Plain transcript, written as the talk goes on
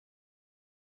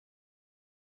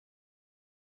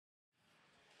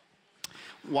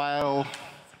while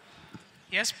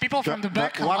Yes, people from the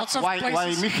back, lots of places.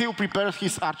 while Michiel prepares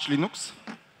his Arch Linux,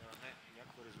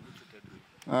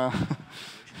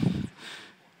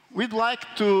 we'd like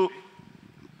to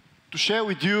share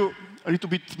with you a little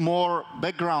bit more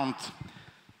background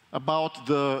about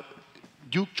the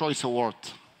Duke Choice Award.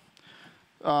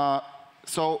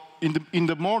 So in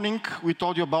the morning, we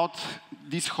told you about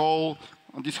this whole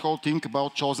thing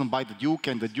about chosen by the Duke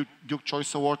and the Duke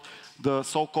Choice Award, the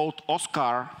so-called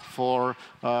Oscar for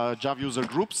Java user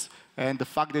groups, and the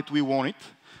fact that we won it.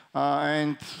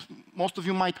 And most of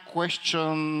you might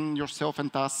question yourself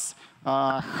and us,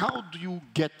 how do you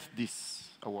get this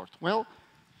award? Well,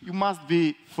 you must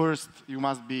be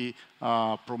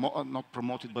not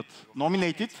promoted, but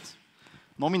nominated,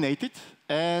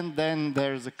 and then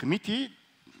there's a committee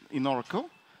in Oracle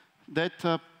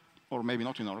that, or maybe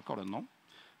not in Oracle, I don't know,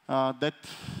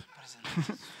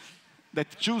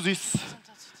 that chooses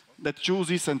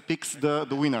and picks the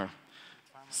winner.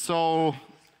 So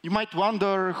you might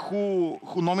wonder who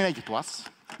nominated us,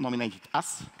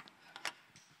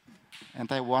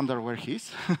 and I wonder where he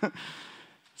is.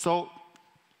 So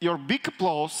your big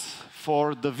applause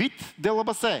for David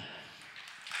Delabasset.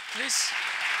 Please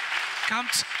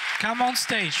come on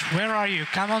stage. Where are you?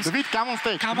 Come on. David, come on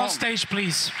stage. Come on stage,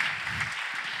 please.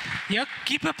 Yeah,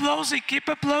 keep applauding. Keep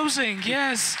applauding.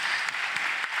 Yes.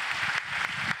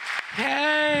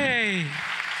 Hey.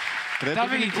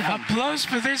 David, applause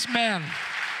for this man.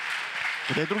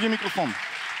 Къде е другия микрофон?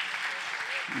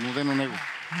 На него.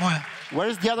 Моя.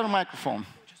 Where's the other microphone?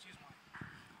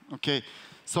 Okay.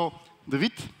 So,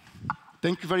 David,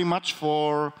 thank you very much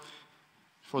for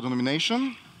the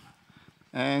nomination.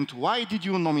 And why did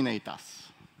you nominate us?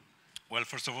 Well,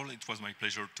 first of all, it was my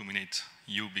pleasure to nominate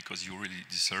you because you really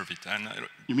deserve it. And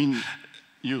you mean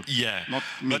you? Yeah. Not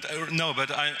me. But no,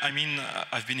 but I mean,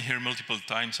 I've been here multiple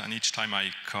times, and each time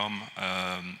I come,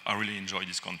 I really enjoy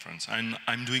this conference. And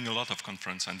I'm doing a lot of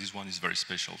conference, and this one is very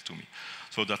special to me.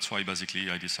 So that's why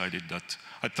basically I decided that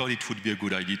I thought it would be a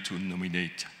good idea to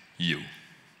nominate you.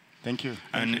 Thank you.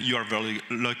 And you are very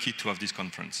lucky to have this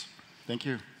conference. Thank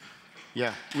you.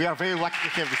 Yeah, we are very lucky to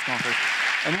have this conference.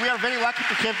 And we are very lucky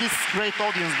to have this great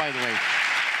audience, by the way.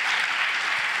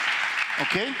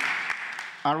 Okay,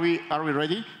 are we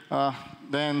ready?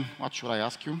 Then what should I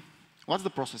ask you? What's the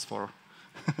process for?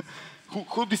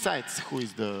 who decides who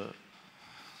is the...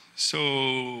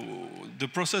 So the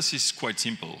process is quite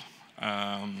simple.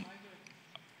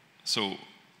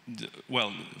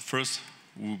 Well, first,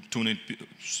 200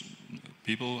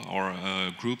 people or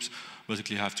groups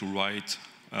basically have to write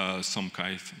some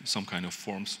kind of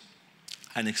forms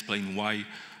and explain why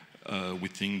we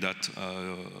think that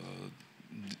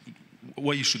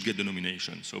why you should get the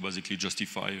nomination. So basically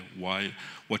justify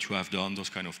what you have done, those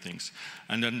kind of things.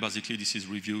 And then basically this is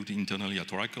reviewed internally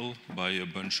at Oracle by a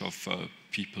bunch of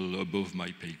people above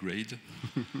my pay grade.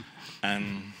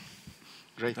 And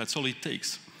great. That's all it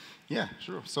takes. Yeah,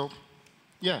 sure. So,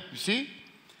 yeah, you see?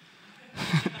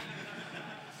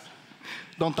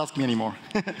 Don't ask me anymore.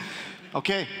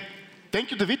 Okay. Thank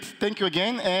you, David. Thank you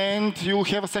again. And you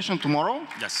have a session tomorrow?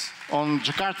 Yes. On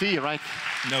Jakarta, right?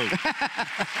 No.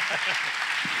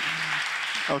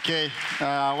 Okay.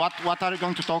 What are you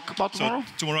going to talk about tomorrow? So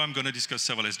tomorrow I'm going to discuss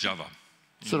serverless Java.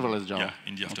 Serverless Java. Yeah,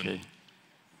 in the afternoon.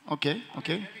 Okay.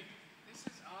 Okay. This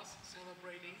is us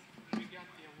celebrating when we got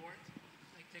the award.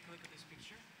 Take a look at this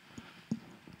picture.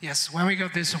 Yes, when we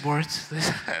got this award,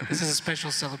 this is a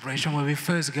special celebration when we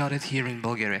first got it here in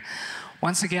Bulgaria.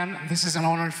 Once again, this is an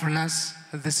honor for us.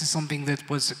 This is something that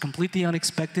was completely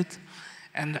unexpected.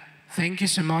 And thank you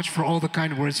so much for all the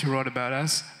kind words you wrote about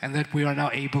us, and that we are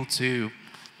now able to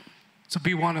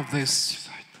be one of these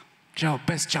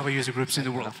best Java user groups in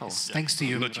the world. Thanks to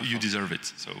you. But you deserve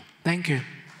it. So. Thank you.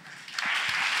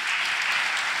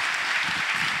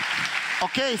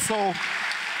 Okay, so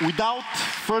without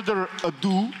further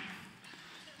ado,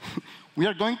 we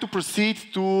are going to proceed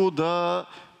to the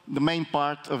main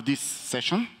part of this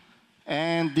session,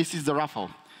 and this is the raffle.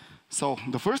 So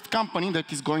the first company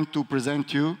that is going to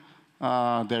present you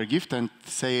their gift and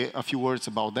say a few words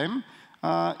about them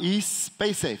is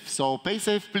PaySafe. So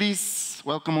PaySafe, please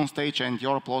welcome on stage, and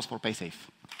your applause for PaySafe.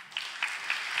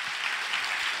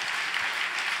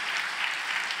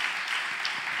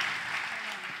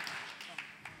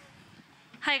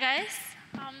 Hi guys,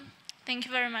 thank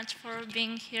you very much for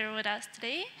being here with us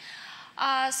today.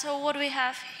 So what we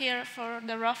have here for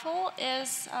the raffle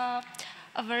is a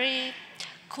very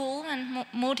cool and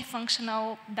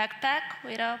multifunctional backpack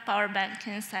with a power bank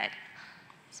inside.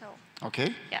 So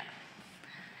okay. Yeah.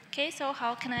 Okay, so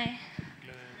how can I?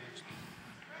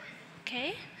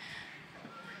 Okay.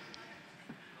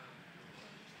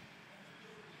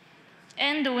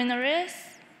 And the winner is?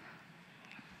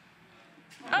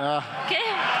 Oh, okay.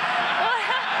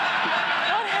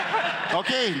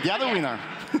 Okay, the other winner.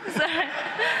 Sorry.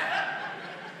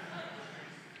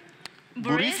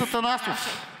 Boris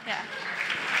Atanasov. Yeah.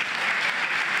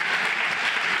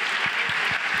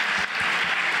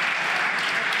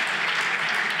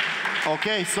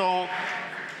 Okay, so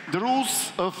the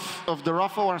rules of the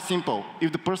raffle are simple.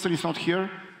 If the person is not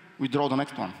here, we draw the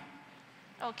next one.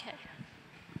 Okay.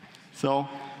 So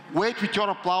wait with your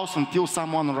applause until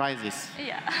someone rises.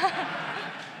 Yeah.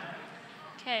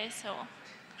 Okay, so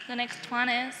the next one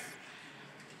is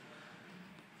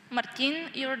Martin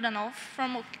Yordanov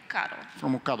from Ukado.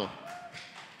 From Ukado.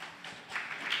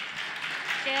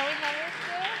 Can we have it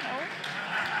here?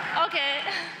 No? Okay.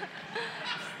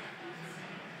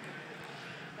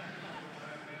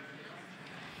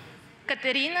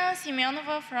 Katerina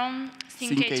Simeonova from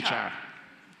SyncHR.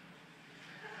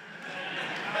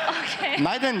 Okay.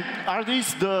 Naiden, are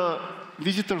these the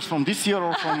visitors from this year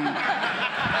or from...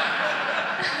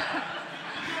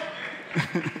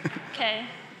 Okay.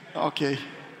 Okay.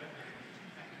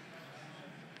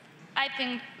 I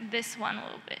think this one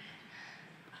will be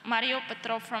Mario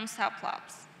Petrov from Sub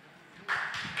Labs.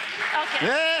 Okay.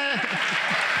 Yeah!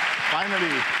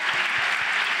 Finally.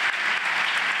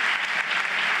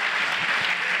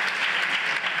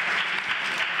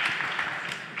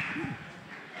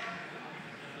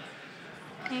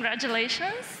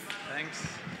 Congratulations. Thanks.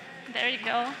 There you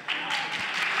go.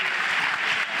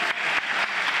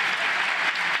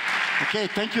 Okay,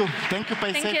 thank you. Thank you,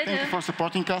 Paisek. Thank you, Thank you for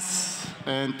supporting us.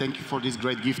 And thank you for this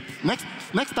great gift.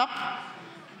 Next up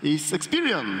is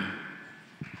Experian.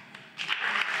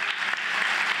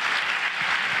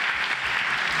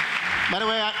 By the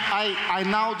way, I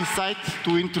now decide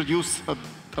to introduce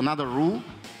another rule.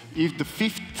 If the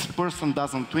fifth person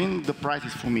doesn't win, the prize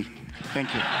is for me.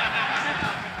 Thank you.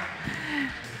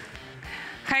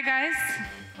 Hi, guys.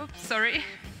 Oops, sorry.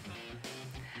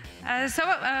 So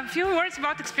a few words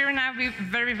about Experian. I'll be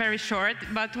very, very short,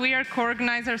 but we are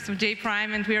co-organizers of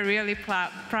J-Prime, and we are really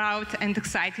proud and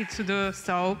excited to do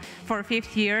so for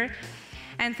 5th year.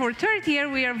 And for 3rd year,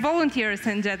 we are volunteers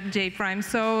in J-Prime.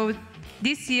 So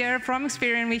this year, from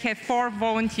Experian, we have 4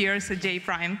 volunteers at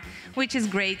J-Prime, which is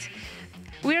great.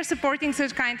 We are supporting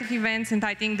such kind of events, and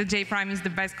I think the J-Prime is the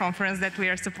best conference that we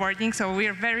are supporting, so we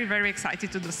are very, very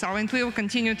excited to do so, and we will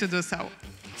continue to do so.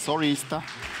 Sorry, Ista.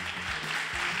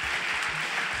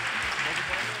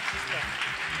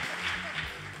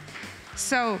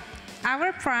 So,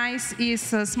 our prize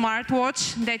is a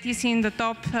smartwatch that is in the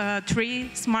top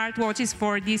 3 smartwatches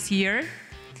for this year,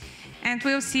 and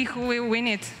we'll see who will win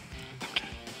it.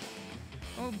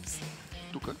 Oops.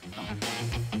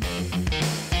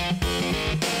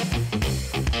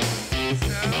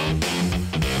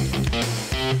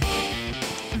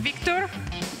 Victor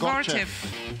Gorchev.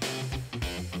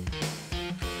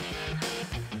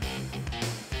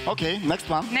 Okay, next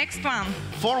one. Next one.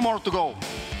 4 more to go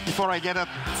before I get a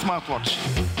smartwatch.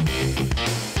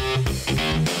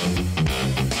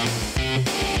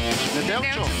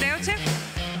 Nedelchev.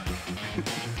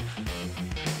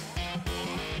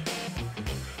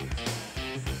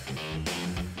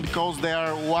 Because they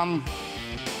are 1/7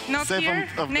 Not here.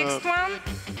 of Next the... one.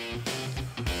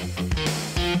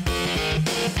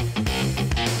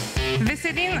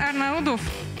 Veselin Arnaudov.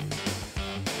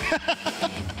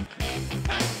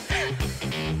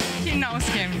 He knows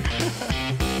him.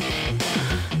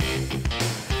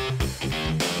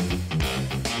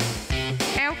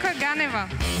 Elka Ganeva.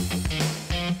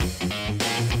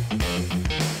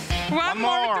 One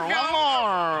more to go. One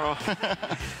more.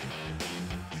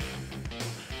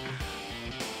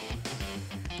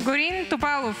 Gurin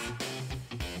Tupalov.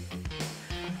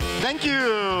 Thank you.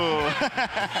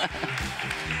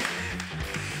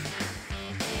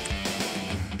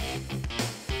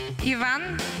 Ivan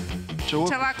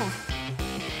Chalakov.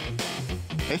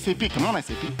 SAP, come on,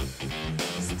 SAP.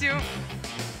 Still.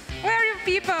 Where are you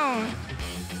people?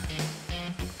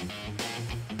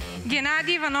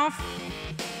 Gennady Ivanov.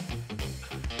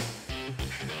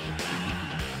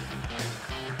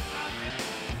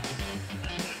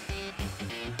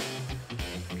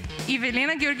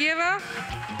 Evelina Georgieva.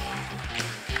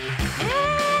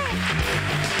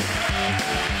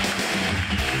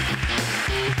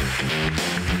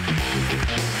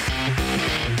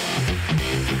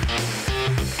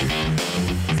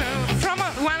 So, from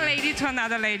one lady to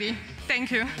another lady.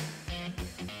 Thank you.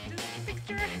 Just a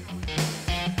picture.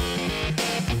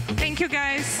 Thank you,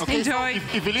 guys. Okay, enjoy.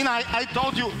 So, Evelina, I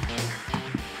told you,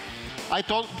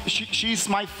 she's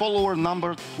my follower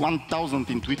number 1,000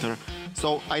 in Twitter.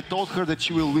 So I told her that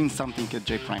she will win something at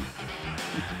J-Prime.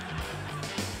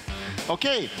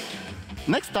 Okay,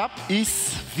 next up is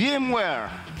VMware.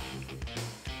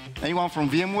 Anyone from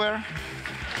VMware?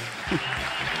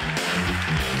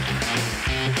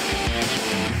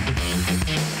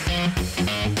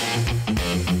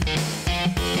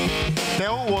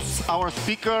 Theo was our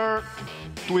speaker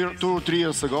 2 or 3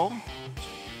 years ago.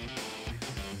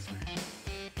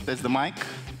 That's the mic.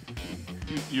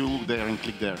 You look there and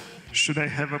click there. Should I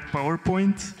have a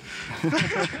PowerPoint?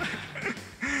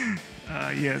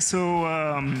 Yeah, so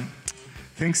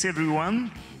thanks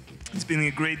everyone. It's been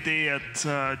a great day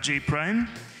at J Prime.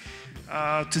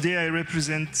 Today I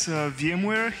represent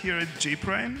VMware here at J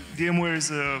Prime. VMware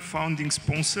is a founding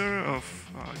sponsor of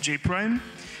J Prime.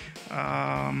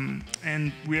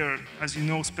 And we are, as you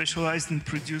know, specialized in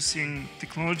producing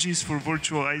technologies for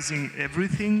virtualizing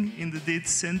everything in the data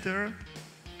center.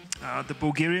 The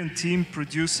Bulgarian team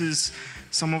produces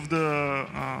some of the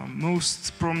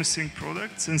most promising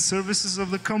products and services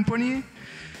of the company.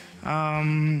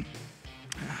 And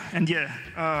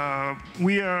yeah,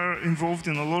 we are involved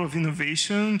in a lot of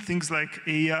innovation, things like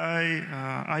AI,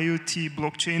 IoT,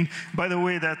 blockchain. By the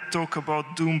way, that talk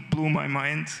about Doom blew my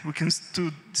mind. We can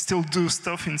still do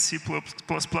stuff in C++.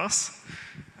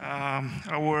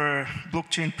 Our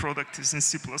blockchain product is in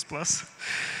C++.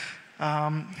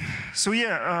 So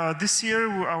yeah, this year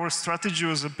our strategy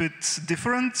was a bit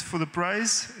different for the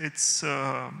prize. It's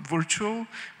virtual.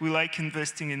 We like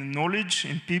investing in knowledge,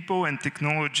 in people and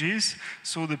technologies.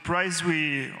 So the prize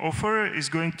we offer is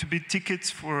going to be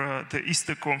tickets for the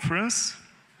Easter conference,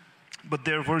 but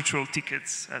they're virtual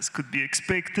tickets, as could be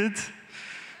expected.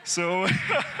 So,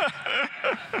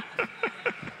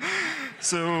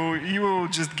 so you will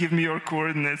just give me your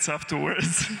coordinates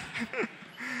afterwards.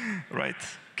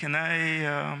 Right. Can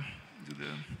I do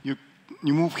the...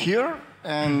 You move here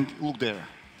and look there.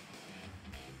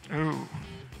 Oh.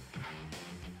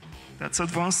 That's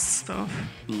advanced stuff?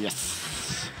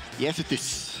 Yes. Yes, it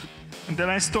is. And then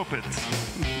I stop it.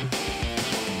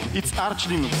 It's Arch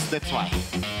Linux, that's why.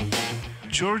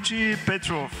 Georgy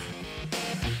Petrov.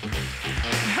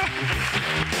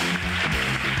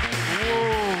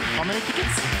 Whoa. How many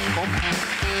tickets?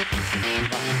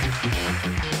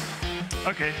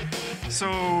 Okay. So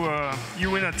you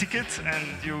win a ticket and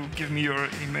you give me your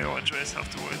email address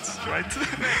afterwards, right?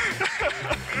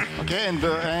 Okay,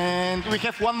 and we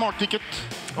have one more ticket.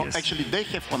 Oh, Yes. actually, they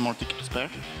have one more ticket to spare.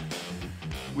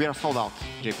 We are sold out,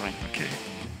 J Prime. Okay.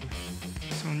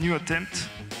 So new attempt.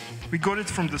 We got it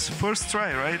from the first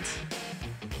try, right?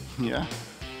 Yeah.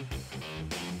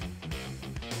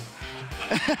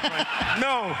 Right.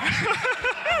 No.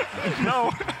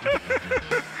 No.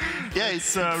 Yeah,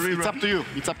 it's up to you.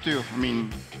 It's up to you. I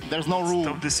mean, there's no rule.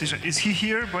 Tough decision. Is he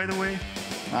here, by the way?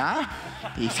 Huh?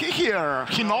 Is he here?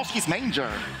 He knows his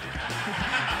manager.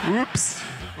 Oops.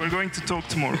 We're going to talk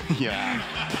tomorrow. Yeah.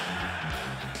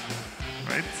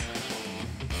 Right?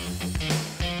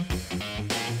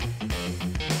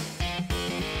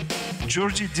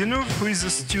 Georgy Dinov, who is a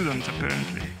student,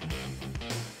 apparently.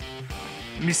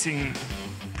 Missing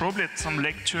probably at some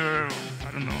lecture,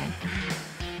 I don't know.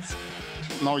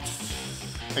 No, it's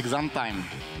exam time.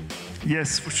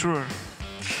 Yes, for sure.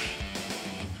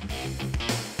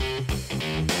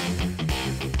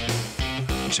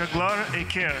 Chaglar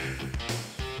Eker.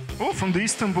 Oh, from the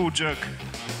Istanbul Jug.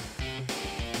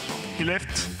 He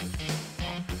left.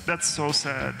 That's so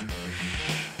sad.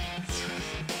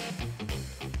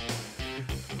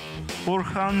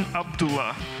 Orhan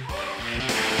Abdullah.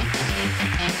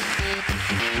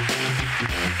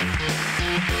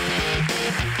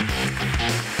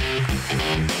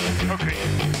 Okay.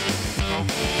 Well,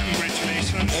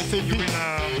 congratulations. SAP. You're in a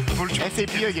virtual SAP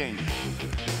ticket. again.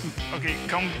 Okay,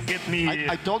 come get me.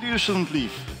 I told you shouldn't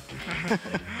leave.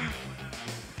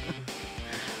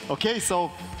 Okay,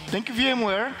 so thank you,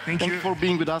 VMware. Thank you. for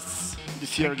being with us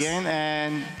this year Thanks. again,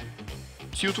 and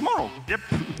see you tomorrow. Yep.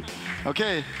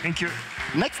 Okay. Thank you.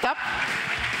 Next up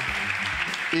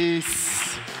is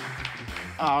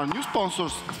our new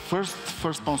sponsors, first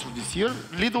sponsor this year,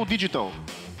 Lidl Digital.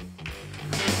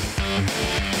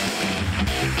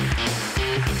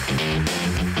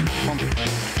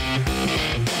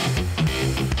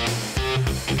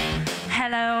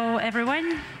 Hello,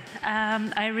 everyone.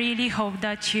 I really hope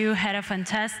that you had a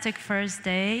fantastic first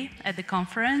day at the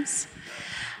conference.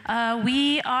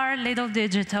 We are Lidl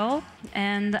Digital,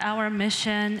 and our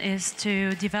mission is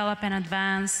to develop and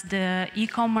advance the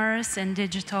e-commerce and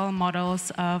digital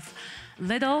models of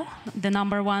Lidl, the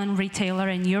 #1 retailer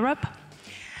in Europe.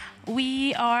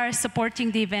 We are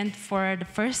supporting the event for the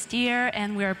first year,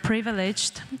 and we are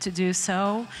privileged to do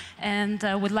so. And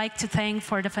would like to thank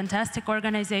for the fantastic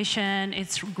organization.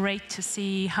 It's great to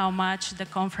see how much the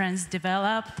conference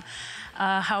developed,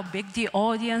 how big the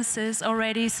audience is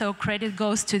already. So credit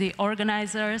goes to the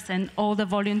organizers and all the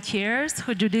volunteers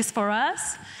who do this for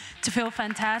us to feel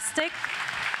fantastic.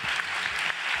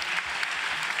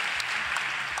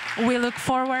 We look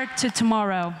forward to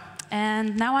tomorrow.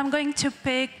 And now I'm going to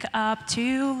pick up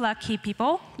 2 lucky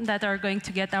people that are going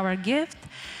to get our gift.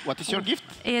 What is your gift?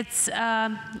 It's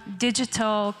a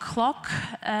digital clock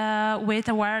with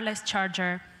a wireless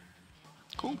charger.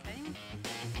 Cool.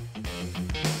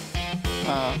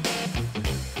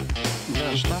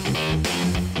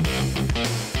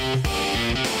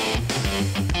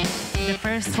 The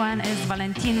first one is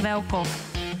Valentin Velkov.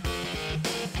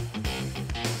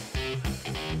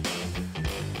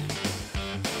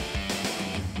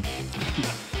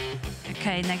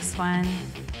 Okay, next one.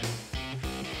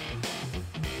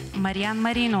 Marian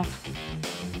Marinov.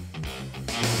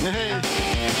 Hey.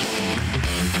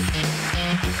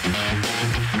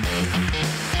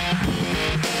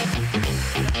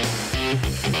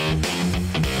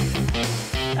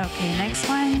 Okay, next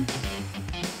one.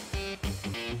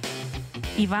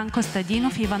 Ivan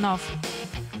Kostadinov Ivanov.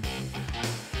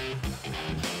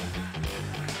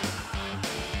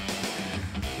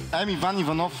 I'm Ivan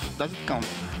Ivanov. Does it count?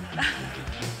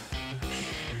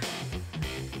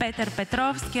 Peter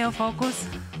Petrov, scale focus.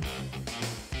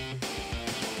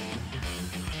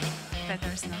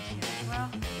 Peter's not here as well.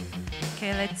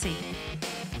 Okay, let's see.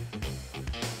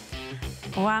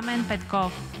 Wamen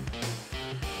Petkov.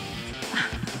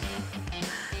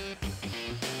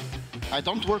 I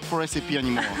don't work for SAP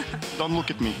anymore. Don't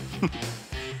look at me.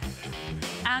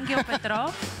 Angel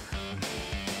Petrov.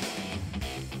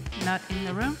 Not in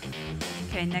the room.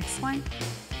 Okay, next one.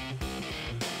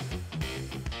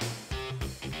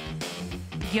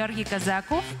 Georgi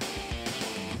Kazakov.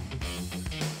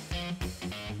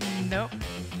 Nope.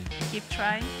 Keep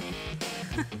trying.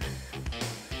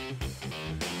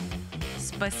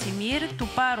 Spasimir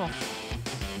Tuparov.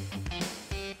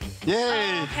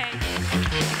 Yay! Okay.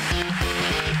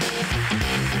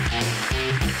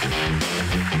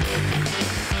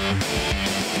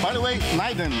 By the way,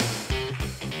 Naiden,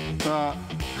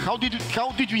 how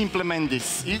did you implement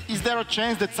this? Is there a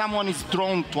chance that someone is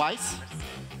drawn twice?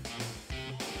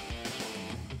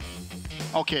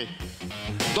 Okay.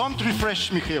 Don't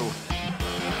refresh Mikhail.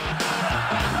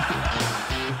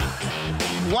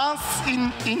 Once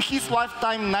in his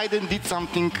lifetime, Naiden did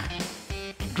something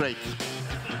great.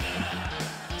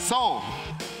 So,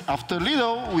 after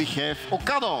Lido, we have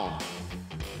Okado.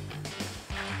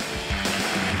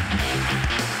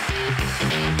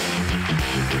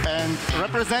 And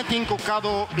representing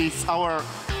Okado is our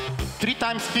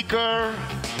 3-time speaker,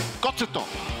 Kotsuto.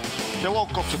 Hello,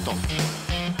 Kotsuto.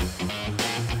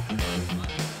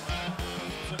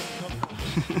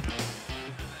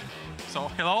 So,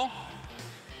 hello.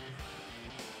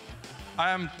 I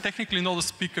am technically not a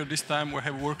speaker this time. We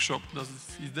have a workshop.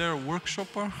 Is there a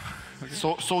workshopper? Okay.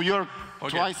 So you're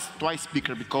Okay. twice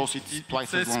speaker because it's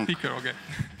twice as long. Speaker, okay.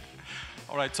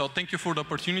 All right, so thank you for the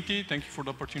opportunity. Thank you for the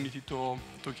opportunity to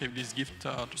give this gift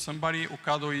to somebody.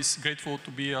 Okado is grateful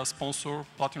to be a sponsor,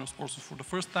 platinum sponsor for the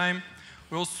first time.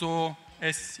 We also,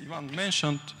 as Ivan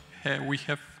mentioned, we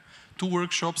have 2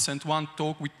 workshops and 1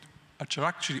 talk, which are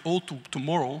actually all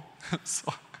tomorrow.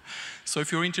 So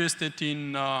if you're interested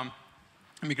in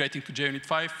migrating to JUnit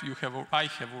 5, I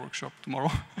have a workshop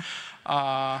tomorrow.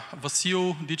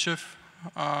 Vasil Dichev,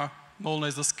 known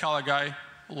as the Scala guy,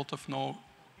 a lot of know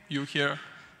you here.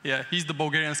 Yeah, he's the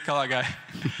Bulgarian Scala guy.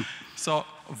 So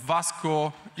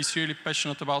Vasco is really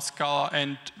passionate about Scala,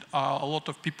 and a lot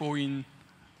of people in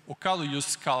Okado use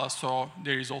Scala, so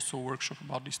there is also a workshop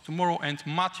about this tomorrow. And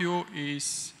Matthew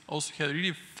also had a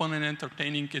really fun and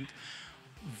entertaining and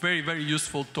very, very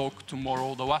useful talk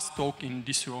tomorrow. The last talk in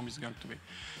this room is going to be.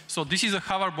 So this is a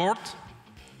hoverboard.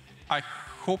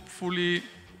 Hopefully,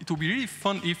 it will be really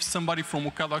fun if somebody from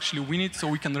Okado actually win it, so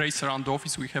we can race around the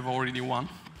office. We have already won.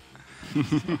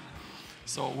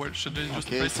 So where should I just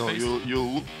press so space? you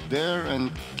look there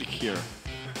and click here.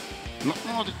 No,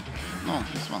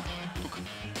 this one. Look.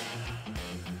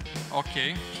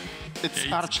 Okay. It's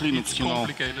okay, arch limits, it's you know.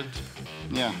 complicated.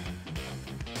 Yeah.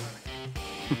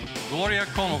 Gloria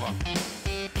Konova.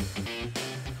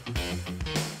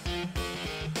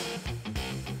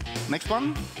 Next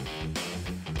one.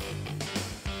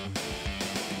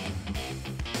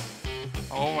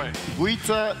 Oh wait.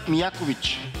 Vujica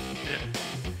Mijakovic. Yeah.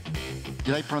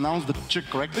 Did I pronounce the ch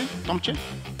correctly? Tomče?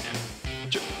 Yeah.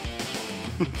 Ch.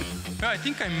 I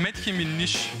think I met him in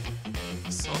Niš.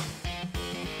 So.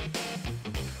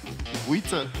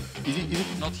 Vuica, is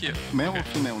it Not here. male or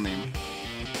female name?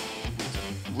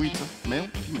 Vuica, male,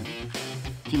 female?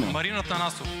 Female. Marina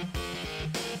Tanasov.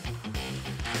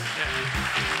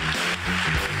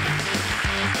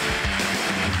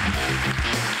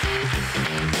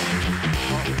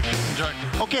 Enjoy.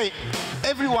 Okay,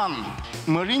 everyone,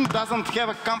 Marine doesn't have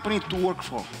a company to work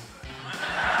for.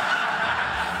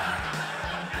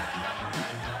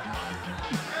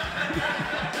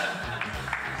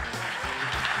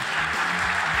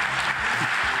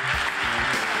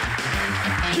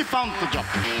 He found the job.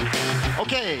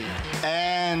 Okay,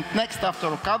 and next after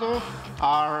Ocado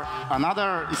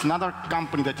is another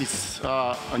company that is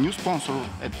a new sponsor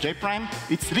at J Prime.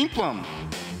 It's Limplum.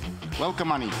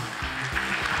 Welcome, Ani.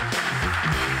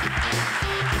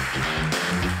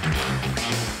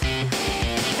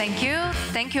 Thank you.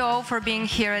 Thank you all for being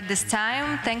here at this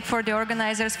time. Thank for the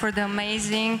organizers for the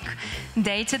amazing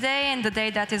day today and the day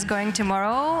that is going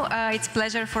tomorrow. It's a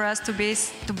pleasure for us to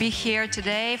be here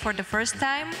today for the first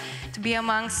time, to be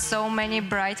amongst so many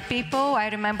bright people. I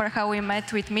remember how we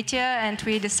met with Mitya and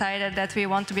we decided that we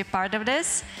want to be part of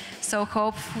this. So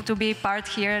hope to be part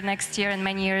here next year and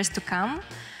many years to come.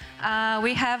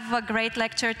 We have a great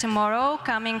lecture tomorrow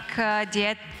coming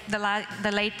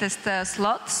the latest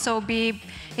slot. So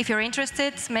if you're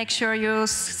interested, make sure you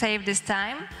save this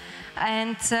time.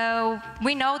 And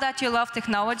we know that you love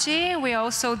technology. We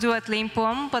also do at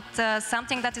Limplum, but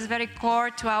something that is very core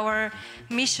to our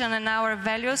mission and our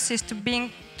values is to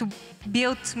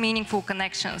build meaningful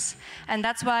connections. And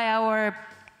that's why our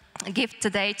gift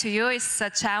today to you is a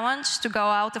challenge to go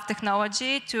out of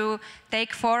technology, to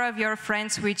take 4 of your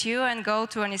friends with you and go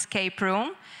to an escape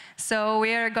room. So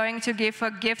we are going to give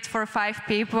a gift for 5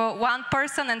 people, 1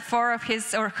 person and 4 of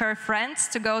his or her friends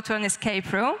to go to an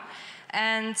escape room.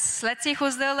 And let's see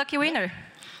who's the lucky winner.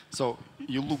 So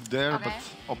you look there, but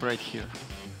operate here.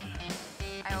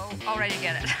 I already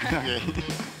get it. Okay.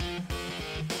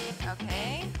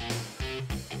 Okay.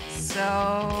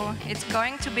 So it's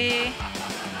going to be,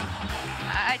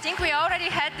 I think we already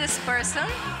had this person.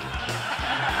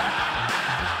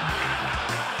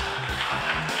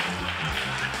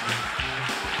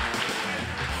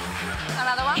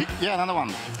 Another one? Yeah, another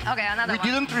one. Okay, another one.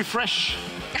 We didn't refresh.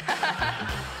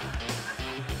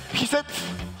 He said.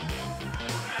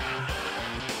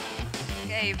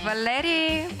 Okay,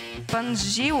 Valery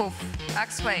Panzhilov,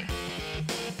 Axway.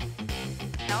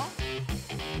 No?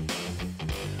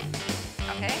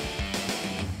 Okay.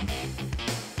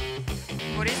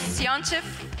 Boris Sionchev,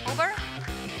 Uber.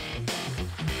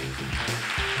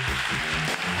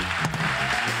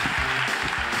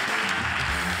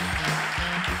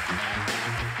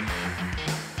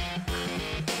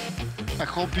 I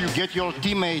hope you get your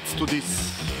teammates to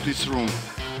this room.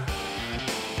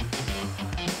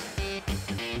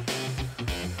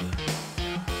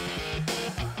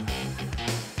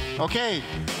 Okay.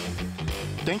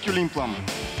 Thank you, Limplum.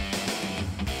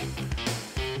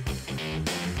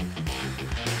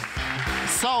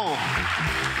 So,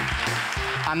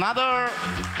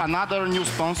 another new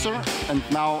sponsor, and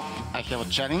now I have a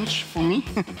challenge for me.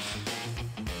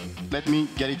 Let me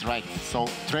get it right. So,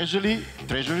 Treasury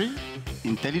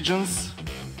Intelligence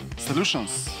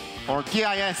Solutions, or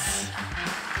TIS.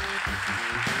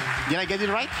 Did I get it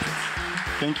right?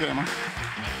 Thank you, Emma.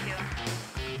 Thank you.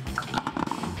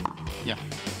 Yeah.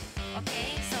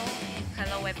 Okay, so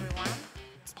hello everyone.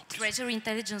 Treasury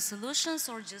Intelligence Solutions,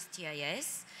 or just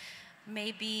TIS.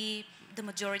 Maybe the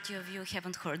majority of you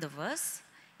haven't heard of us.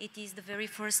 It is the very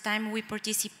first time we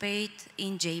participate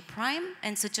in J Prime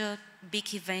and such a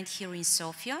big event here in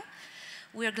Sofia.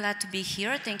 We are glad to be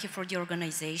here. Thank you for the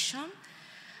organization.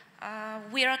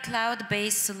 We are a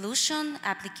cloud-based solution,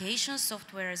 application,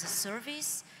 software as a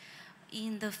service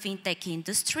in the fintech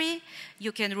industry.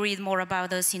 You can read more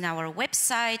about us in our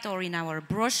website or in our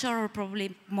brochure, or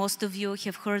probably most of you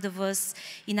have heard of us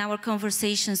in our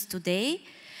conversations today.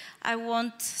 I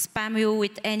won't spam you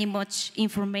with any more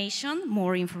information.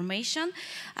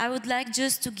 I would like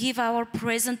just to give our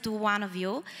present to one of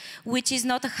you, which is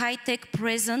not a high-tech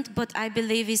present, but I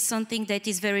believe is something that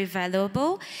is very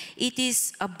valuable. It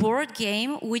is a board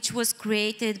game which was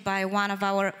created by one of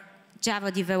our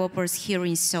Java developers here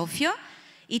in Sofia.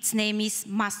 Its name is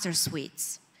Master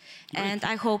Suites. Great. And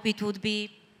I hope it would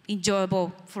be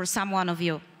enjoyable for some one of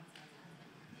you.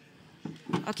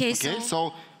 Okay,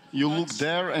 so you look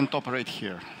there and operate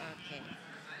here. Okay.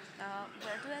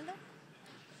 Where do I look?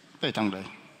 Wait, Anglais.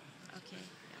 Okay.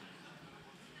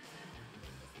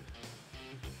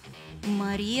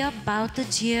 Maria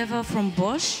Bautagieva from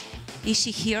Bosch. Is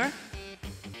she here?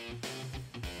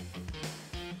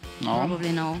 No.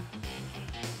 Probably no.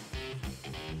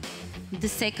 The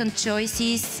second choice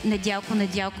is Недялко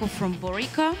Недялко from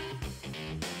Borica. Okay.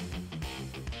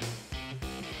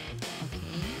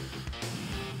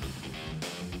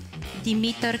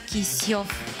 Димитър Кисьов,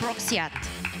 Проксият.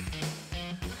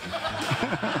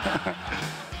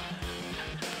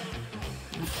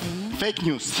 Fake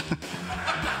news.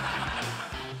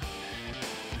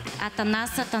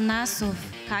 Атанас Атанасов,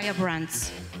 Kaya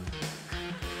Brands.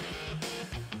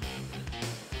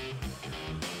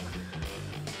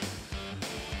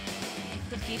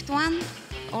 The fifth one,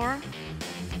 or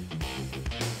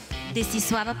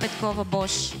Десислава Петкова,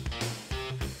 Bosch.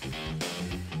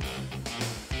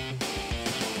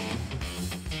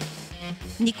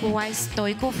 Nikolai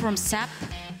Stoiko from SAP.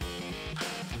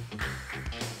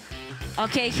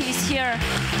 Okay, he's here.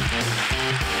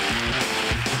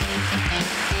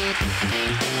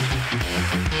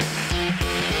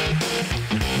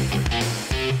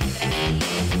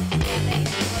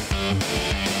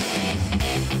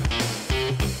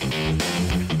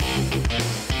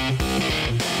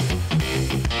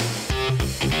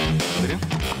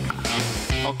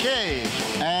 Okay,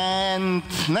 and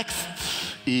next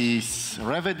is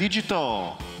Reve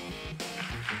Digital.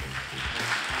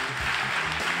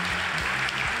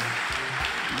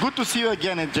 Good to see you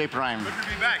again at J Prime. Good to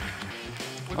be back.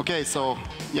 Okay, so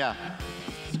yeah.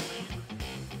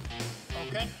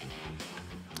 Okay.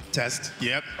 Test.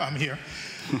 Yep, I'm here.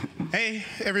 Hey,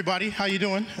 everybody, how you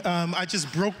doing? I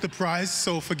just broke the prize,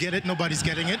 so forget it. Nobody's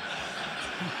getting it.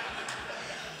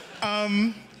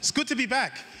 It's good to be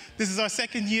back. This is our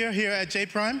second year here at J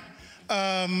Prime.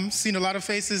 Seen a lot of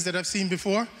faces that I've seen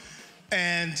before.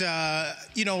 And,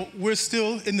 you know, we're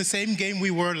still in the same game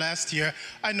we were last year.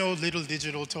 I know Little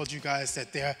Digital told you guys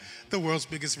that they're the world's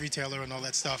biggest retailer and all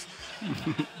that stuff.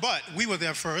 But we were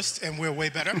there first, and we're way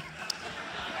better.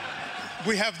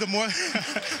 We have the more...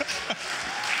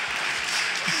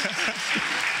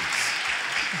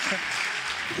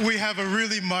 We have a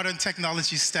really modern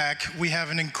technology stack. We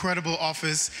have an incredible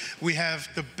office. We have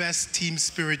the best team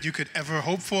spirit you could ever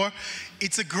hope for.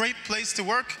 It's a great place to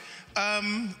work,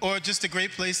 or just a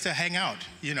great place to hang out,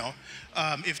 you know,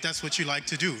 if that's what you like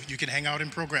to do. You can hang out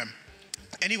and program.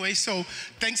 Anyway, so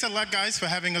thanks a lot, guys, for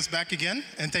having us back again,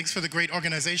 and thanks for the great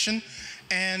organization.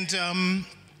 And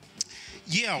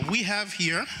yeah, we have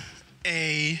here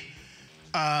a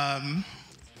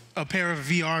pair of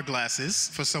VR glasses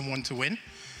for someone to win.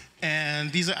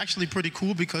 And these are actually pretty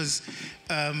cool because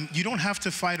you don't have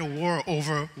to fight a war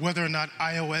over whether or not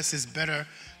iOS is better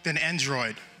than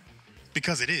Android,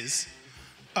 because it is.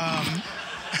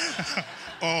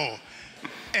 Oh,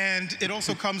 and it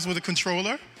also comes with a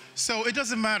controller. So it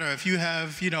doesn't matter if you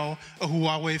have, you know, a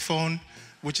Huawei phone,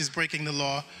 which is breaking the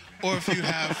law, or if you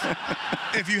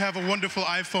have a wonderful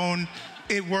iPhone,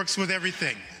 it works with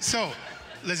everything. So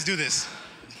let's do this.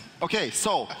 Okay,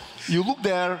 so you look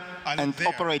there and there.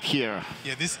 operate here.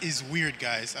 Yeah, this is weird,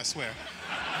 guys, I swear.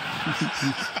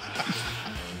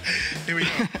 Here we go.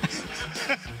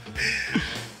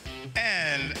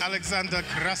 And Alexander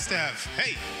Krastev.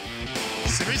 Hey,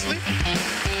 seriously?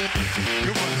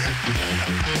 Good one.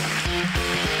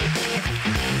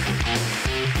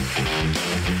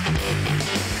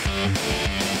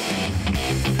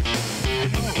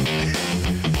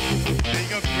 There you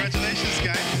go, congratulations,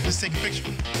 guys. Let's take a picture.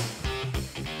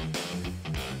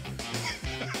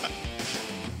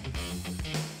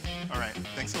 All right,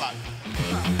 thanks a lot.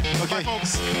 Okay, bye,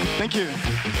 folks. Thank you.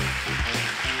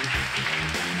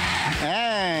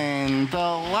 And the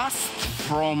last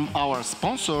from our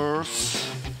sponsors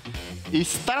is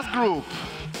Stars Group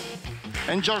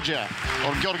and Georgia,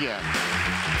 or Georgia.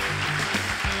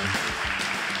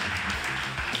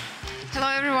 Hello,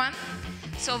 everyone.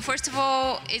 So first of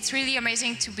all, it's really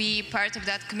amazing to be part of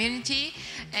that community.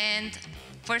 And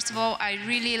first of all, I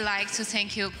really like to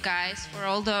thank you guys for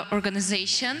all the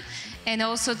organization, and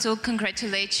also to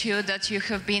congratulate you that you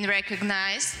have been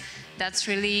recognized. That's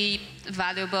really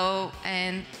valuable,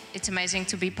 and it's amazing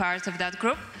to be part of that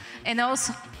group. And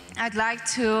also, I'd like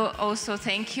to also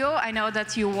thank you. I know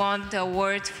that you won the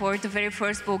award for the very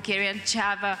first Bulgarian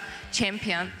Java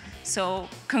champion. So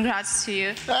congrats to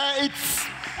you.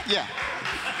 Yeah.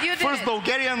 You did First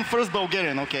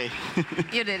Bulgarian, okay.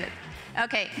 You did it.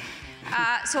 Okay.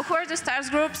 So who are the Stars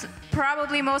Groups?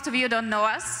 Probably most of you don't know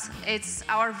us. It's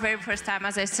our very first time,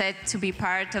 as I said, to be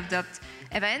part of that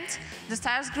event. The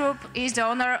Stars Group is the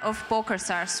owner of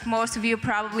PokerStars. Most of you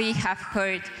probably have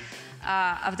heard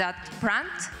of that brand.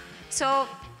 So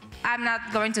I'm not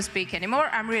going to speak anymore.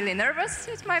 I'm really nervous.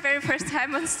 It's my very first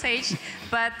time on stage.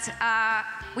 But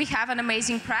we have an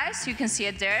amazing prize. You can see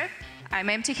it there. I'm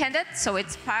empty-handed, so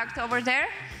it's parked over there.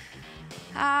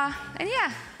 And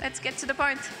yeah, let's get to the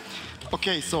point.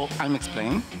 Okay, so I'm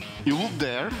explaining. You look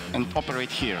there and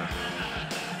operate here.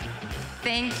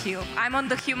 Thank you. I'm on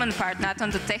the human part, not on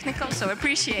the technical, so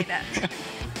appreciate that.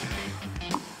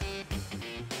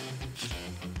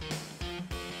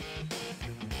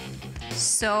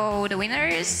 So the winner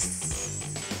is...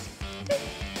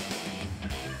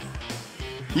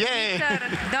 Yay!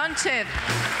 Don't chip.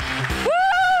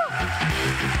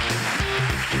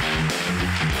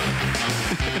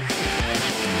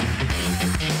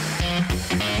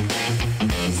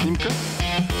 Снимка.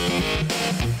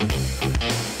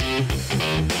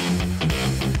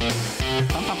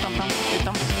 Там. И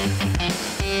там.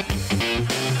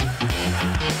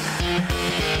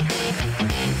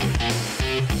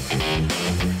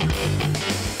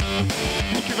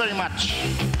 Thank you very much.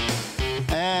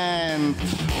 And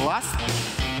last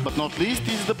but not least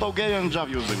is the Bulgarian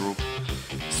Java user group.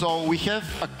 So we have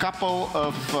a couple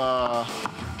of,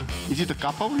 is it a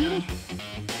couple really?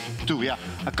 Two, yeah.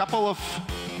 A couple of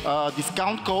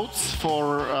discount codes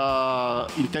for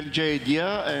IntelliJ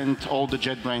IDEA and all the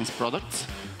JetBrains products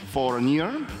for a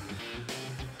year.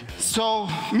 So,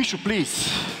 Mishu, please,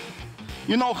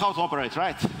 you know how to operate,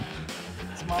 right?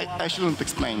 I shouldn't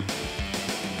explain.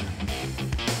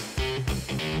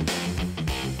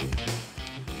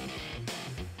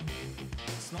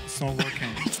 It's not working.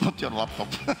 It's not your laptop.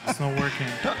 It's not working.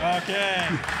 Okay.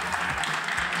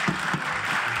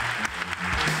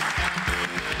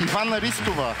 Ivana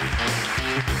Ristova.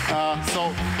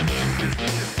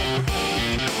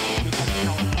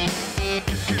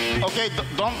 Okay,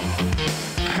 don't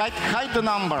hide the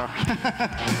number.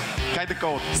 Hide the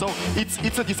code. So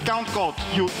it's a discount code.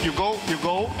 You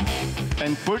go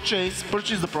and purchase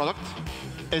the product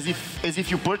as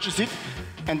if you purchase it,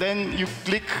 and then you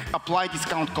click apply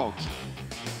discount code.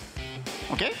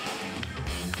 Okay?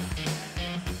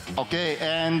 Okay,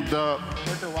 and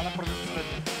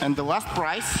the last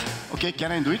price, okay,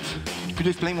 can I do it? Could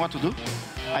you explain what to do?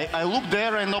 I look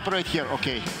there and operate here,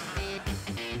 okay.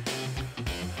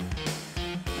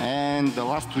 And the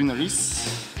last winner is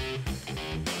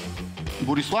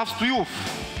Borislav Stoyov.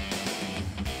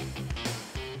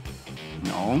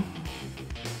 No.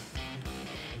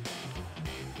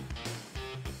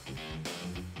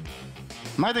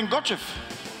 Найден Гочев.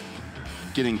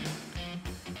 Kidding.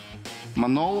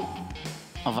 Манол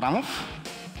Аврамов.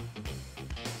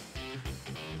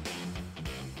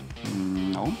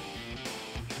 No.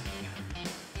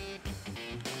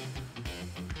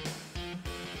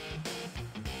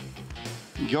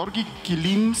 Георги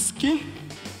Килимски.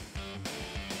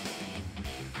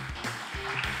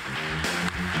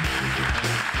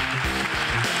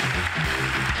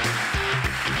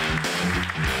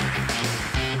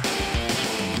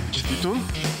 Честито.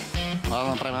 Това да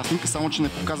направим една снимка, само че не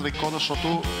показвай кода,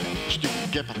 защото ще го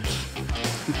гепат.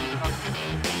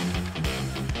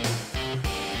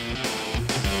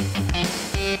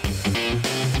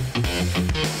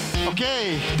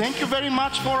 Okay, thank you very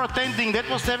much for attending. That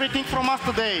was everything from us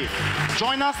today.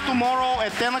 Join us tomorrow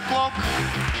at 10 o'clock.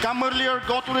 Come earlier,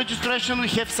 go to registration. We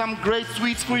have some great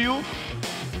sweets for you.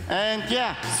 And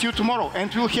yeah, see you tomorrow.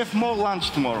 And we'll have more lunch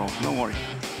tomorrow. Don't worry.